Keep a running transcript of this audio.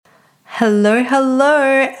Hello,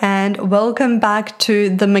 and welcome back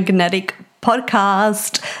to the Magnetic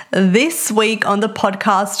Podcast. This week on the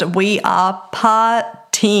podcast, we are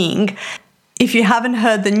partying. If you haven't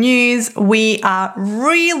heard the news, we are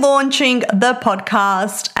relaunching the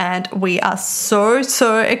podcast and we are so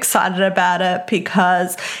excited about it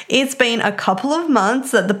because it's been a couple of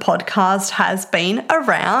months that the podcast has been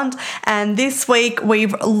around, and this week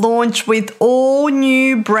we've launched with all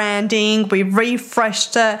new branding. We've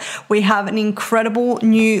refreshed it. We have an incredible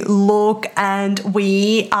new look and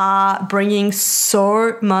we are bringing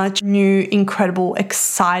so much new, incredible,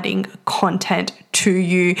 exciting content to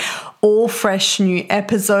you. All fresh new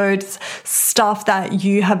episodes, stuff that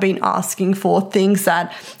you have been asking for, things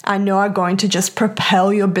that I know are going to just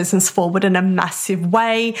propel your business forward in a massive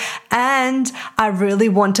way. And I really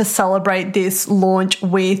want to celebrate this launch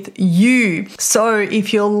with you. So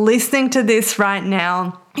if you're listening to this right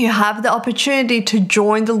now, you have the opportunity to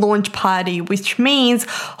join the launch party, which means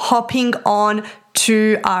hopping on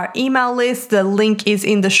to our email list. The link is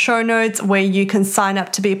in the show notes where you can sign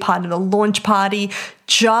up to be a part of the launch party.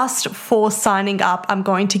 Just for signing up, I'm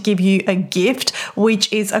going to give you a gift,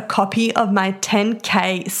 which is a copy of my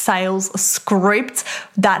 10K sales scripts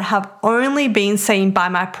that have only been seen by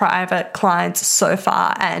my private clients so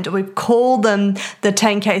far. And we've called them the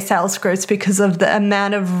 10K sales scripts because of the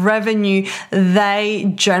amount of revenue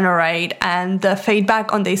they generate. And the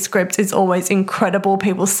feedback on these scripts is always incredible.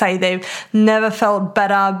 People say they've never felt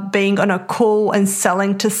better being on a call and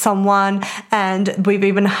selling to someone. And we've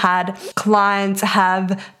even had clients have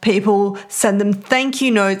people send them thank you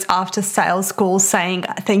notes after sales calls saying,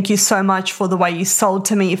 thank you so much for the way you sold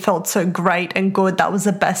to me. It felt so great and good. That was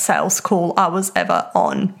the best sales call I was ever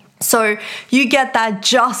on. So you get that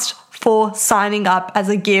just for signing up as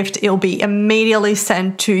a gift. It'll be immediately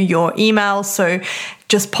sent to your email. So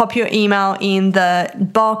just pop your email in the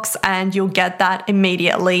box and you'll get that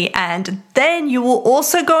immediately. And then you will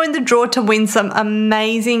also go in the draw to win some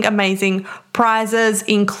amazing prizes,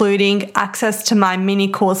 including access to my mini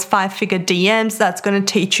course 5-Figure DMs. That's going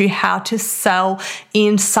to teach you how to sell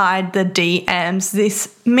inside the DMs.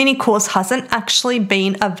 This mini course hasn't actually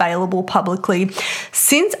been available publicly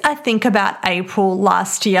since I think about April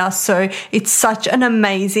last year. So it's such an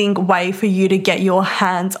amazing way for you to get your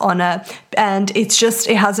hands on it. And it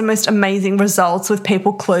has the most amazing results with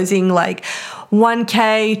people closing like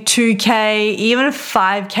 1K, 2K, even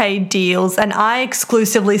 5K deals. And I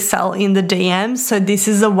exclusively sell in the DMs. So this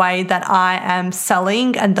is the way that I am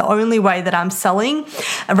selling and the only way that I'm selling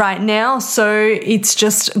right now. So it's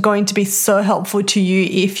just going to be so helpful to you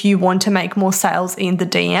if you want to make more sales in the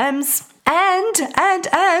DMs.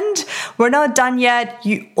 And we're not done yet.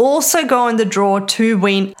 You also go in the draw to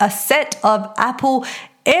win a set of Apple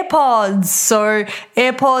AirPods. So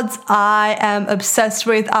AirPods I am obsessed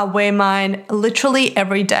with. I wear mine literally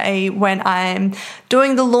every day when I'm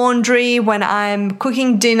doing the laundry, when I'm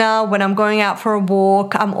cooking dinner, when I'm going out for a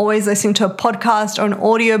walk. I'm always listening to a podcast or an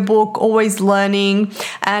audiobook, always learning,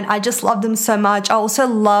 and I just love them so much. I also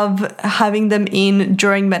love having them in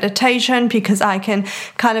during meditation because I can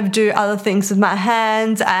kind of do other things with my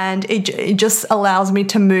hands and it just allows me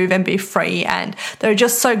to move and be free, and they're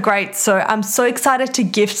just so great. So I'm so excited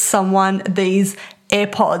to gift someone these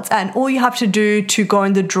AirPods, and all you have to do to go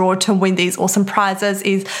in the draw to win these awesome prizes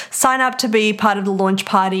is sign up to be part of the launch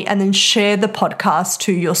party and then share the podcast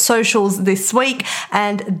to your socials this week,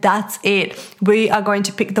 and that's it. We are going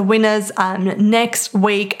to pick the winners next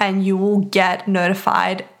week, and you will get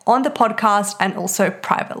notified on the podcast and also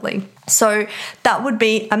privately. So that would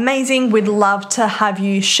be amazing. We'd love to have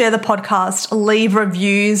you share the podcast, leave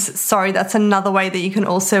reviews. Sorry, that's another way that you can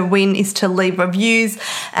also win is to leave reviews.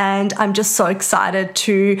 And I'm just so excited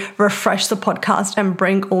to refresh the podcast and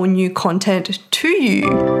bring all new content to you.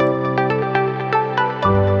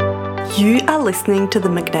 You are listening to the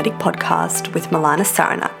Magnetic Podcast with Milana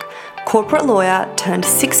Saranak, corporate lawyer turned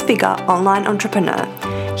 6-figure online entrepreneur.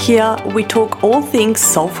 Here, we talk all things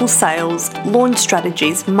soulful sales, launch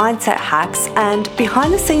strategies, mindset hacks, and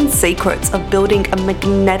behind-the-scenes secrets of building a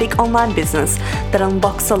magnetic online business that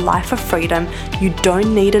unlocks a life of freedom you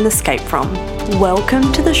don't need an escape from.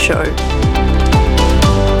 Welcome to the show.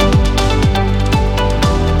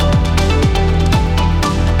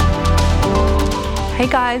 Hey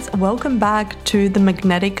guys, welcome back to the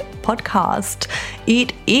Magnetic Podcast.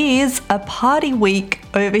 It is a party week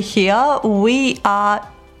over here. We are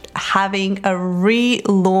having a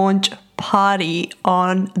relaunch party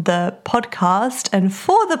on the podcast and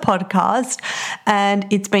for the podcast, and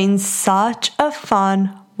it's been such a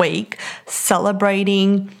fun week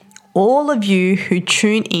celebrating all of you who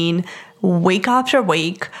tune in week after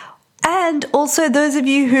week, And also those of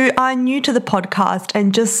you who are new to the podcast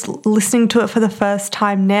and just listening to it for the first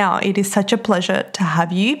time now, it is such a pleasure to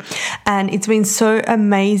have you. And it's been so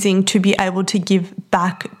amazing to be able to give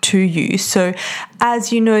back to you. So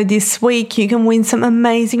as you know, this week you can win some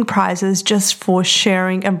amazing prizes just for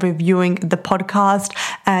sharing and reviewing the podcast.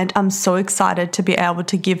 And I'm so excited to be able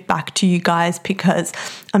to give back to you guys because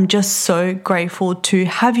I'm just so grateful to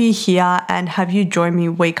have you here and have you join me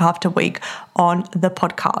week after week on the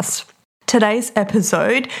podcast. Today's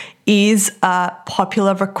episode is a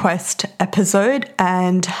popular request episode,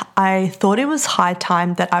 and I thought it was high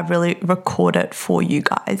time that I really record it for you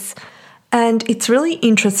guys. And it's really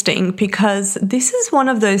interesting because this is one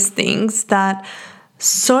of those things that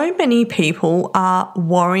so many people are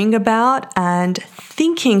worrying about and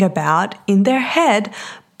thinking about in their head,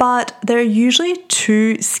 but they're usually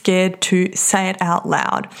too scared to say it out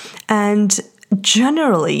loud. And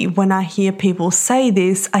generally, when I hear people say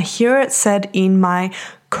this, I hear it said in my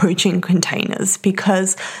coaching containers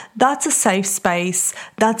because that's a safe space.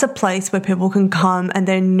 That's a place where people can come and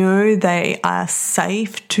they know they are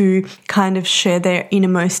safe to kind of share their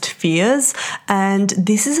innermost fears. And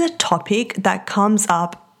this is a topic that comes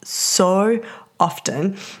up so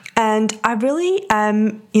often. And I really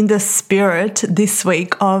am in the spirit this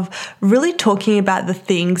week of really talking about the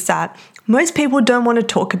things that most people don't want to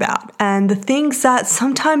talk about and the things that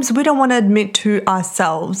sometimes we don't want to admit to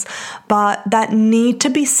ourselves, but that need to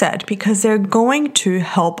be said because they're going to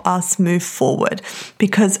help us move forward.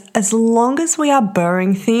 Because as long as we are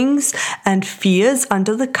burying things and fears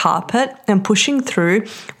under the carpet and pushing through,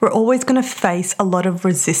 we're always going to face a lot of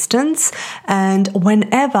resistance. And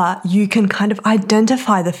whenever you can kind of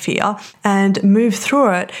identify the fear and move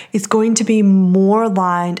through it, it's going to be more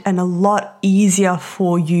aligned and a lot easier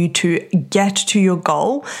for you to get to your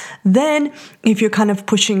goal than if you're kind of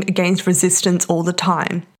pushing against resistance all the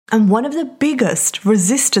time. And one of the biggest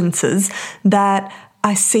resistances that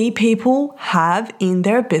I see people have in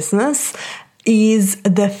their business is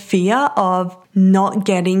the fear of not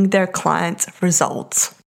getting their clients'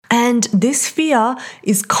 results. And this fear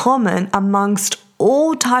is common amongst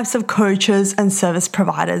all types of coaches and service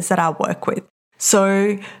providers that I work with.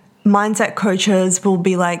 So mindset coaches will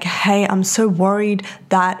be like, hey, I'm so worried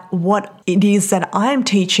that what it is that I'm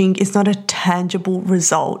teaching is not a tangible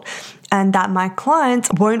result and that my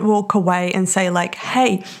clients won't walk away and say like,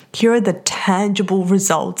 hey, here are the tangible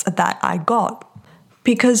results that I got.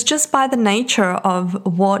 Because just by the nature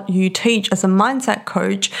of what you teach as a mindset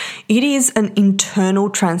coach, it is an internal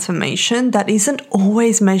transformation that isn't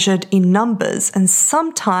always measured in numbers. And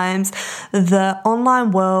sometimes the online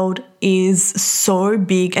world is so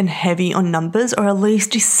big and heavy on numbers, or at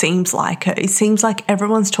least it seems like it. It seems like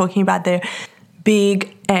everyone's talking about their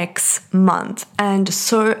big X month. And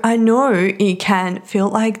so I know it can feel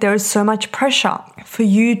like there is so much pressure for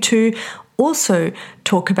you to also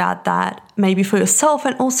talk about that, maybe for yourself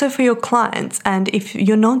and also for your clients. And if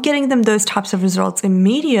you're not getting them those types of results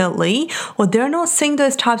immediately, or they're not seeing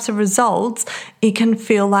those types of results, it can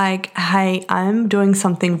feel like, hey, I'm doing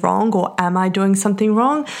something wrong, or am I doing something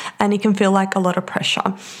wrong? And it can feel like a lot of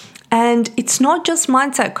pressure. And it's not just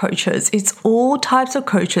mindset coaches, it's all types of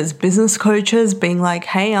coaches, business coaches being like,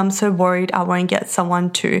 hey, I'm so worried I won't get someone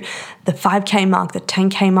to the 5K mark, the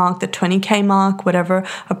 10K mark, the 20K mark, whatever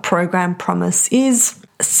a program promise is.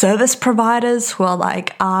 Service providers who are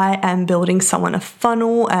like, I am building someone a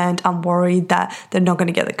funnel and I'm worried that they're not going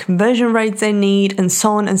to get the conversion rates they need, and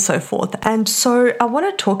so on and so forth. And so I want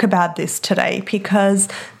to talk about this today because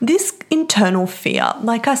this internal fear,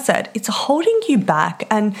 like I said, it's holding you back,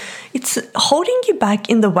 and it's holding you back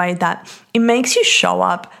in the way that it makes you show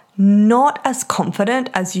up not as confident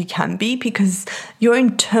as you can be because your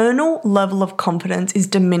internal level of confidence is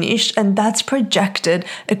diminished, and that's projected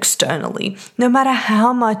externally. No matter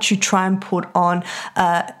how much you try and put on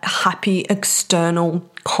a happy, external,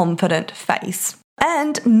 confident face.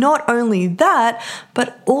 And not only that,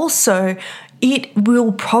 but also it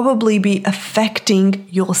will probably be affecting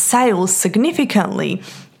your sales significantly.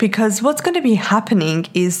 Because what's going to be happening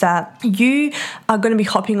is that you are going to be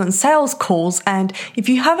hopping on sales calls, and if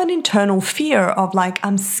you have an internal fear of like,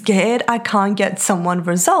 I'm scared I can't get someone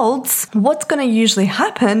results, what's going to usually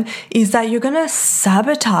happen is that you're going to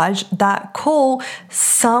sabotage that call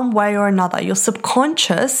some way or another. Your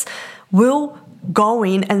subconscious will go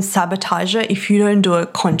in and sabotage it if you don't do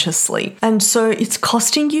it consciously. And so it's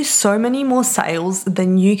costing you so many more sales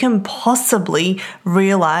than you can possibly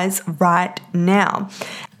realize right now.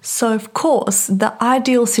 So of course, the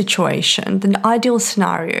ideal situation, the ideal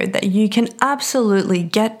scenario that you can absolutely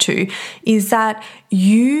get to is that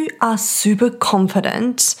you are super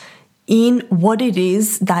confident in what it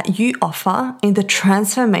is that you offer, in the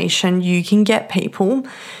transformation you can get people,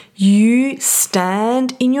 you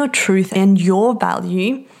stand in your truth and your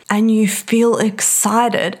value, and you feel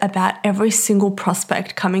excited about every single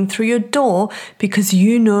prospect coming through your door because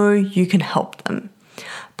you know you can help them.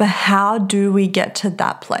 But how do we get to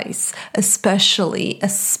that place? Especially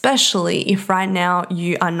if right now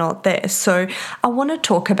you are not there. So I want to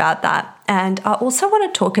talk about that. And I also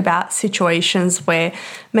want to talk about situations where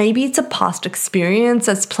maybe it's a past experience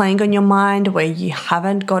that's playing on your mind where you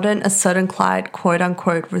haven't gotten a certain client, quote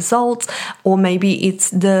unquote, results, or maybe it's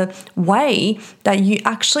the way that you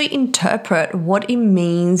actually interpret what it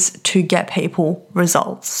means to get people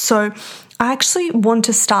results. So I actually want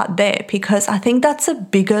to start there because I think that's the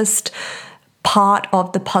biggest part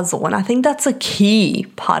of the puzzle. And I think that's a key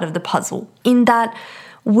part of the puzzle in that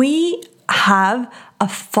we have a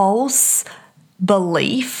false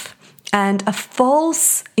belief and a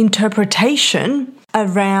false interpretation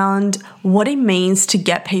around what it means to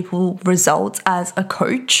get people results as a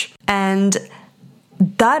coach. And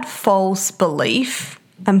that false belief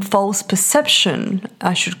and false perception,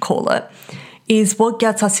 I should call it, is what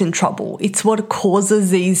gets us in trouble. It's what causes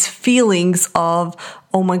these feelings of,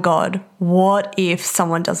 oh my God, what if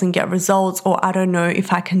someone doesn't get results, or I don't know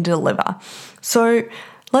if I can deliver. So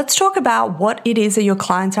let's talk about what it is that your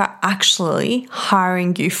clients are actually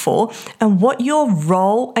hiring you for and what your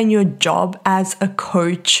role and your job as a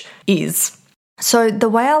coach is. So the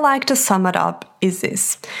way I like to sum it up is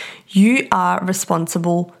this: you are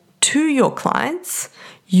responsible to your clients.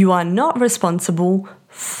 You are not responsible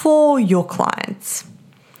for your clients.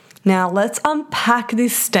 Now, let's unpack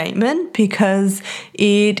this statement because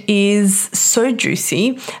it is so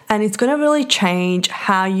juicy and it's going to really change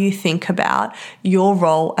how you think about your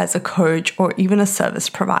role as a coach or even a service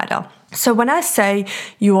provider. So when I say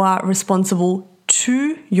you are responsible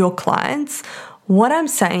to your clients, what I'm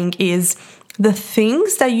saying is the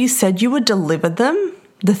things that you said you would deliver them,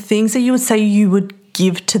 the things that you would say you would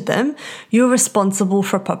give to them, you're responsible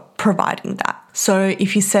for providing that. So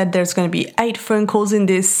if you said there's going to be 8 phone calls in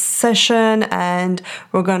this session and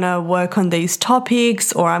we're going to work on these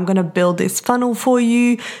topics, or I'm going to build this funnel for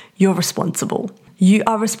you, you're responsible. You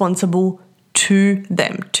are responsible to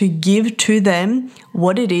them, to give to them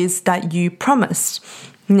what it is that you promised.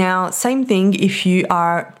 Now, same thing if you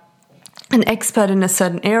are an expert in a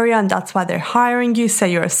certain area and that's why they're hiring you.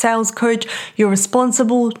 Say you're a sales coach, you're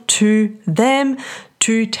responsible to them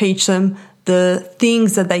to teach them the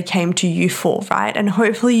things that they came to you for, right? And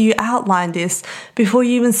hopefully you outlined this before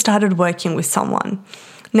you even started working with someone.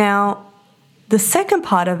 Now, the second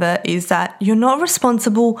part of it is that you're not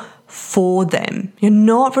responsible for them. You're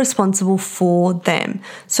not responsible for them.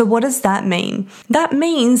 So what does that mean? That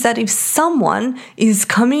means that if someone is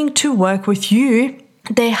coming to work with you,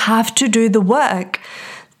 they have to do the work.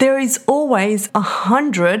 There is always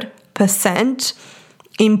 100%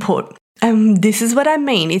 input. And this is what I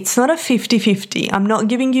mean. It's not a 50-50. I'm not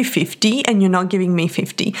giving you 50 and you're not giving me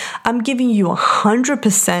 50. I'm giving you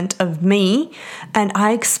 100% of me and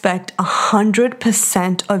I expect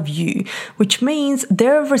 100% of you, which means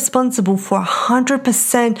they're responsible for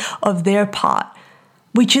 100% of their part,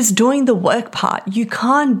 which is doing the work part. You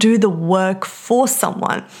can't do the work for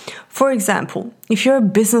someone. For example, if you're a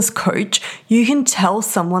business coach, you can tell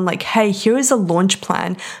someone like, hey, here is a launch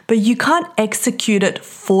plan, but you can't execute it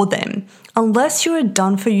for them. Unless you're a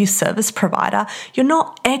done-for-you service provider, you're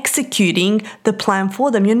not executing the plan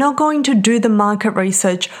for them. You're not going to do the market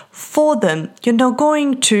research for them. You're not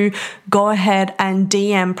going to go ahead and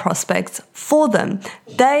DM prospects for them.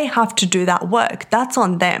 They have to do that work. That's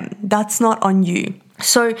on them. That's not on you.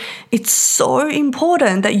 So it's so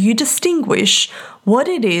important that you distinguish what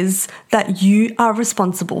it is that you are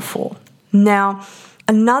responsible for. Now,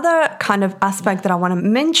 another kind of aspect that I want to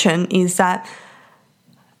mention is that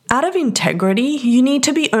out of integrity, you need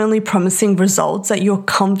to be only promising results that you're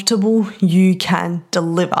comfortable you can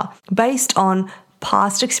deliver based on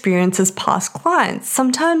past experiences, past clients.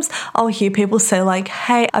 Sometimes I'll hear people say like,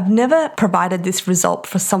 hey, I've never provided this result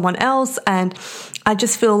for someone else and I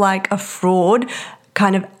just feel like a fraud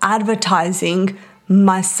kind of advertising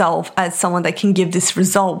myself as someone that can give this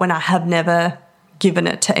result when I have never given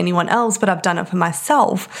it to anyone else, but I've done it for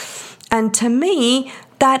myself. And to me,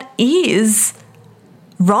 that is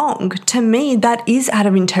wrong. To me, that is out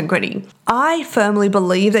of integrity. I firmly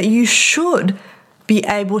believe that you should be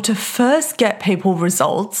able to first get people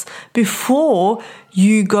results before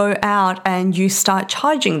you go out and you start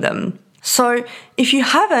charging them. So if you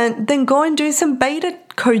haven't, then go and do some beta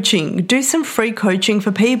coaching, do some free coaching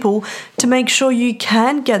for people to make sure you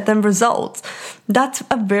can get them results. That's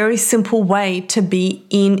a very simple way to be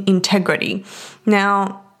in integrity.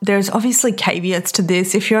 Now, there's obviously caveats to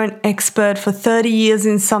this. If you're an expert for 30 years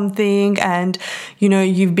in something and,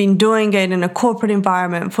 you've been doing it in a corporate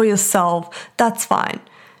environment for yourself, that's fine.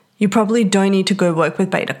 You probably don't need to go work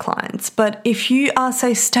with beta clients. But if you are,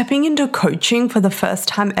 say, stepping into coaching for the first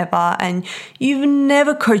time ever and you've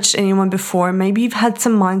never coached anyone before, maybe you've had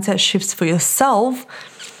some mindset shifts for yourself,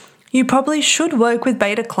 you probably should work with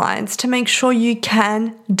beta clients to make sure you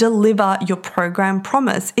can deliver your program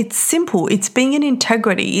promise. It's simple. It's being in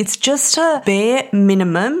integrity. It's just a bare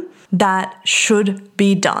minimum that should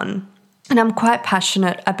be done. And I'm quite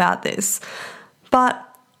passionate about this.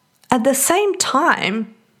 But at the same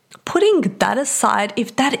time, putting that aside,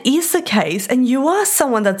 if that is the case and you are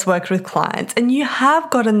someone that's worked with clients and you have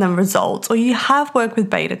gotten them results or you have worked with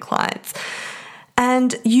beta clients,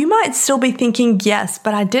 and you might still be thinking, yes,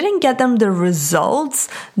 but I didn't get them the results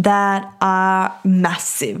that are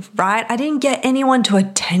massive, right? I didn't get anyone to a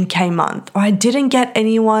 10K month, or I didn't get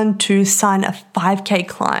anyone to sign a 5K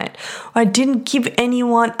client, or I didn't give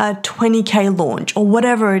anyone a 20K launch, or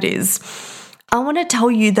whatever it is. I want to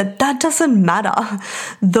tell you that doesn't matter.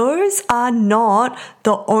 Those are not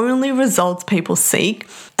the only results people seek,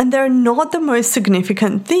 and they're not the most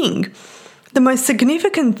significant thing. The most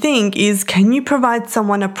significant thing is, can you provide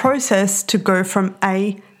someone a process to go from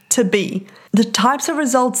A to B? The types of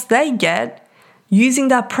results they get using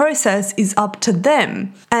that process is up to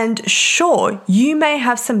them. And sure, you may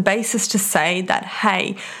have some basis to say that,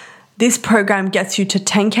 hey, this program gets you to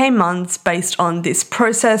 10K months based on this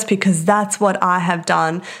process because that's what I have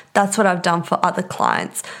done. That's what I've done for other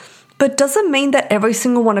clients. But doesn't mean that every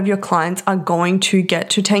single one of your clients are going to get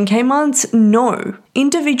to 10K months. No.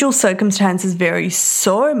 Individual circumstances vary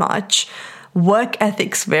so much. Work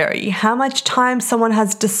ethics vary. How much time someone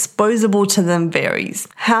has disposable to them varies.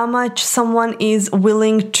 How much someone is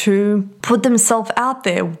willing to put themselves out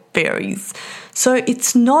there varies. So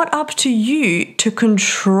it's not up to you to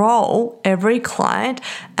control every client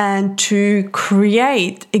and to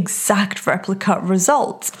create exact replica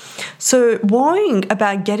results. So worrying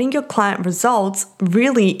about getting your client results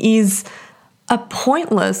really is a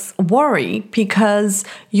pointless worry because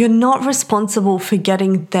you're not responsible for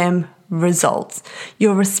getting them results.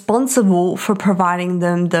 You're responsible for providing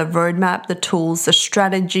them the roadmap, the tools, the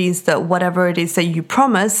strategies, the whatever it is that you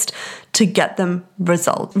promised to get them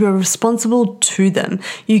results. You're responsible to them.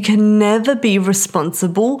 You can never be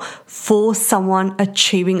responsible for someone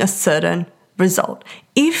achieving a certain result.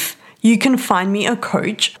 If you can find me a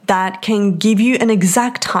coach that can give you an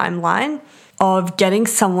exact timeline of getting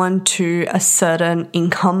someone to a certain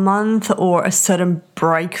income month or a certain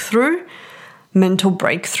breakthrough, mental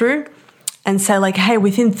breakthrough, and say like, hey,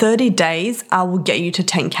 within 30 days, I will get you to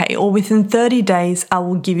 10K, or within 30 days, I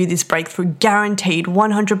will give you this breakthrough, guaranteed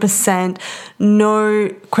 100%, no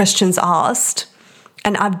questions asked.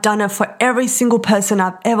 And I've done it for every single person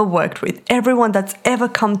I've ever worked with. Everyone that's ever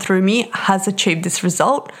come through me has achieved this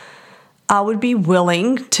result. I would be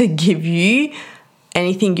willing to give you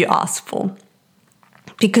anything you ask for,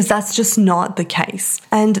 because that's just not the case.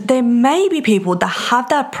 And there may be people that have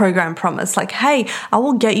that program promise, like, hey, I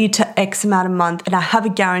will get you to X amount a month and I have a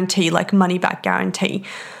guarantee, like money back guarantee.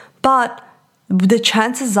 But the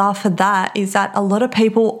chances are for that is that a lot of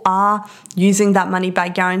people are using that money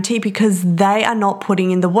back guarantee because they are not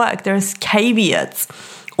putting in the work. There's caveats.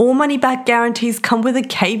 All money back guarantees come with a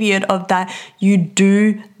caveat of that you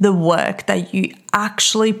do the work, that you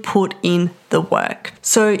actually put in the work.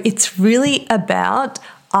 So it's really about,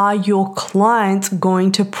 are your clients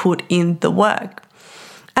going to put in the work?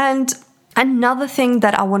 And another thing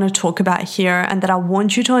that I want to talk about here and that I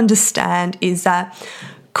want you to understand is that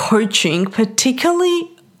coaching,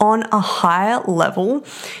 particularly on a higher level,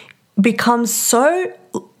 becomes so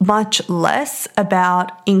much less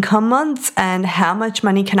about income months and how much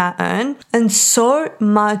money can I earn, and so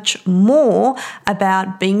much more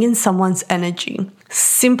about being in someone's energy.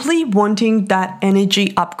 Simply wanting that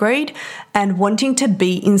energy upgrade and wanting to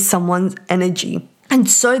be in someone's energy. And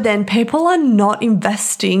so then people are not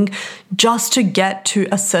investing just to get to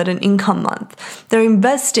a certain income month. They're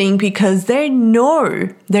investing because they know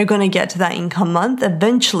they're going to get to that income month.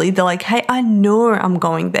 Eventually, they're like, hey, I know I'm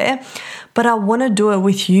going there, but I want to do it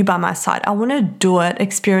with you by my side. I want to do it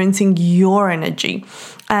experiencing your energy.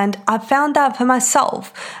 And I found that for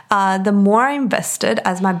myself. The more I invested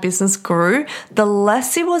as my business grew, the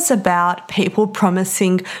less it was about people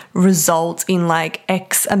promising results in like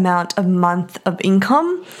X amount of month of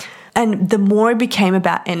income, And the more it became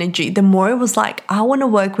about energy, the more it was like, I want to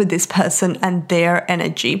work with this person and their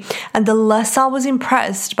energy. And the less I was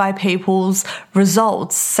impressed by people's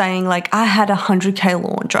results saying like, I had a 100K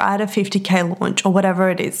launch or I had a 50K launch or whatever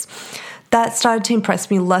it is. That started to impress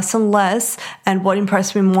me less and less. And what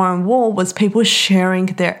impressed me more and more was people sharing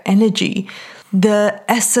their energy, the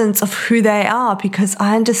essence of who they are, because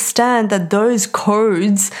I understand that those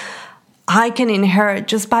codes I can inherit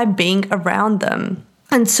just by being around them.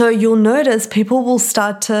 And so you'll notice people will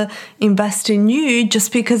start to invest in you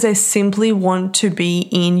just because they simply want to be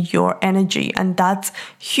in your energy. And that's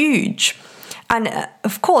huge. And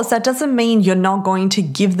of course, that doesn't mean you're not going to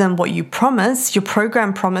give them what you promise. Your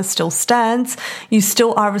program promise still stands. You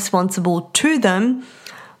still are responsible to them.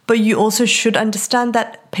 But you also should understand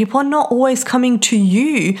that people are not always coming to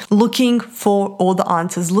you looking for all the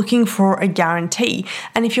answers, looking for a guarantee.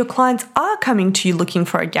 And if your clients are coming to you looking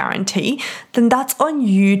for a guarantee, then that's on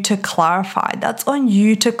you to clarify. That's on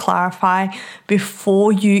you to clarify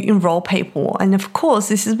before you enroll people. And of course,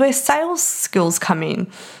 this is where sales skills come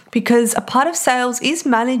in, because a part of sales is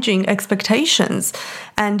managing expectations.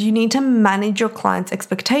 And you need to manage your clients'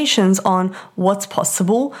 expectations on what's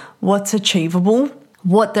possible, what's achievable,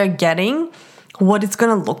 what they're getting, what it's going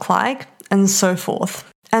to look like, and so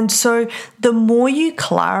forth. And so the more you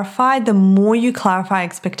clarify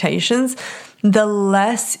expectations, the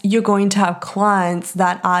less you're going to have clients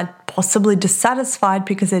that are possibly dissatisfied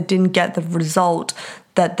because they didn't get the result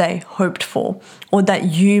that they hoped for, or that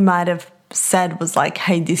you might have said was like,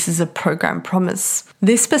 hey, this is a program promise.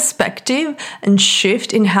 This perspective and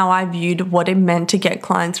shift in how I viewed what it meant to get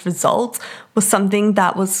clients results was something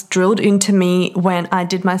that was drilled into me when I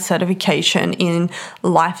did my certification in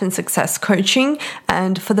life and success coaching.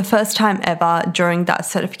 And for the first time ever during that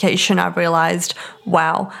certification, I realized,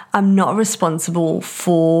 wow, I'm not responsible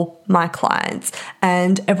for my clients.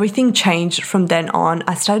 And everything changed from then on.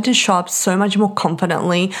 I started to show up so much more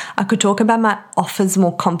confidently. I could talk about my offers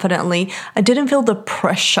more confidently. I didn't feel the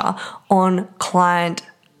pressure on client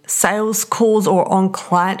sales calls or on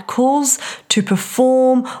client calls to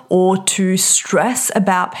perform or to stress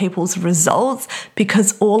about people's results,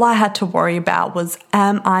 because all I had to worry about was,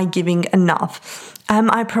 am I giving enough? Am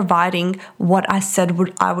I providing what I said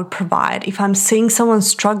I would provide? If I'm seeing someone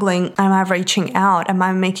struggling, am I reaching out? Am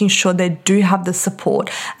I making sure they do have the support?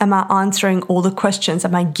 Am I answering all the questions?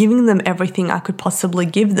 Am I giving them everything I could possibly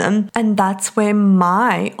give them? And that's where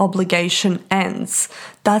my obligation ends.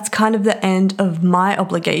 That's kind of the end of my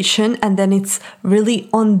obligation, and then it's really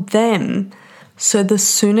on them. So the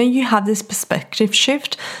sooner you have this perspective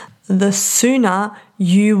shift, the sooner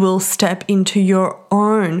you will step into your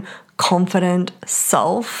own confident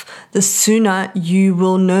self, the sooner you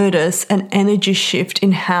will notice an energy shift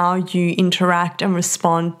in how you interact and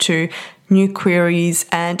respond to new queries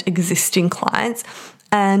and existing clients.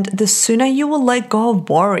 And the sooner you will let go of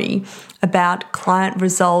worry about client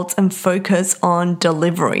results and focus on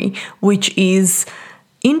delivery, which is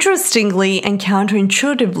interestingly and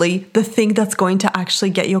counterintuitively the thing that's going to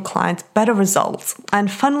actually get your clients better results.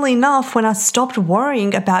 And funnily enough, when I stopped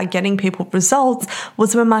worrying about getting people results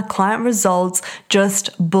was when my client results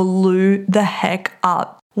just blew the heck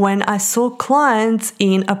up. When I saw clients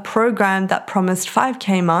in a program that promised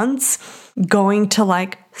 5K months going to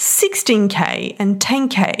like 16K and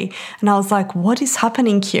 10K. And I was like, what is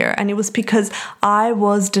happening here? And it was because I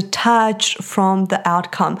was detached from the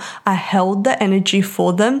outcome. I held the energy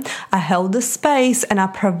for them. I held the space, and I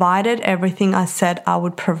provided everything I said I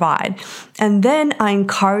would provide. And then I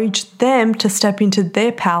encouraged them to step into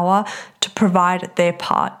their power, to provide their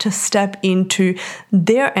part, to step into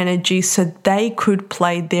their energy so they could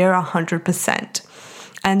play their 100%.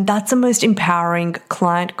 And that's the most empowering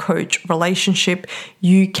client-coach relationship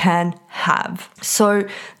you can have. So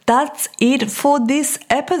that's it for this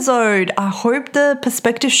episode. I hope the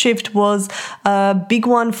perspective shift was a big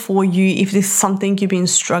one for you. If this is something you've been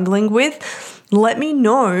struggling with, let me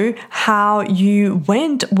know how you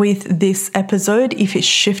went with this episode, if it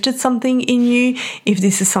shifted something in you, if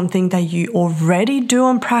this is something that you already do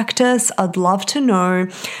on practice. I'd love to know.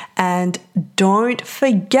 And don't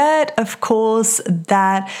forget, of course,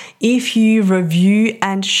 that if you review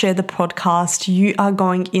and share the podcast, you are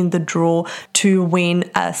going in the draw to win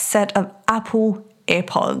a set of Apple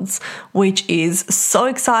AirPods, which is so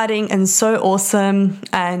exciting and so awesome.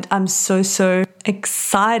 And I'm so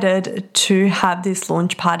excited to have this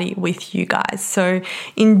launch party with you guys. So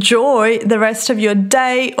enjoy the rest of your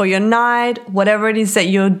day or your night, whatever it is that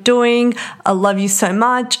you're doing. I love you so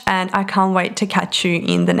much, and I can't wait to catch you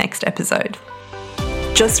in the next episode.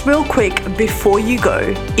 Just real quick before you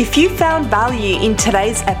go, if you found value in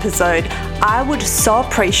today's episode, I would so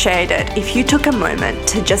appreciate it if you took a moment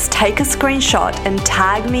to just take a screenshot and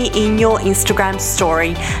tag me in your Instagram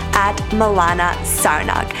story at Milana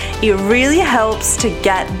Sarnak. It really helps to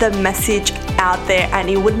get the message out there and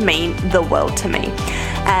it would mean the world to me.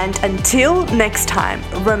 And until next time,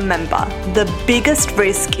 remember, the biggest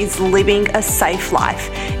risk is living a safe life.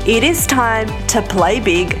 It is time to play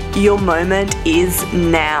big. Your moment is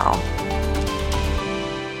now.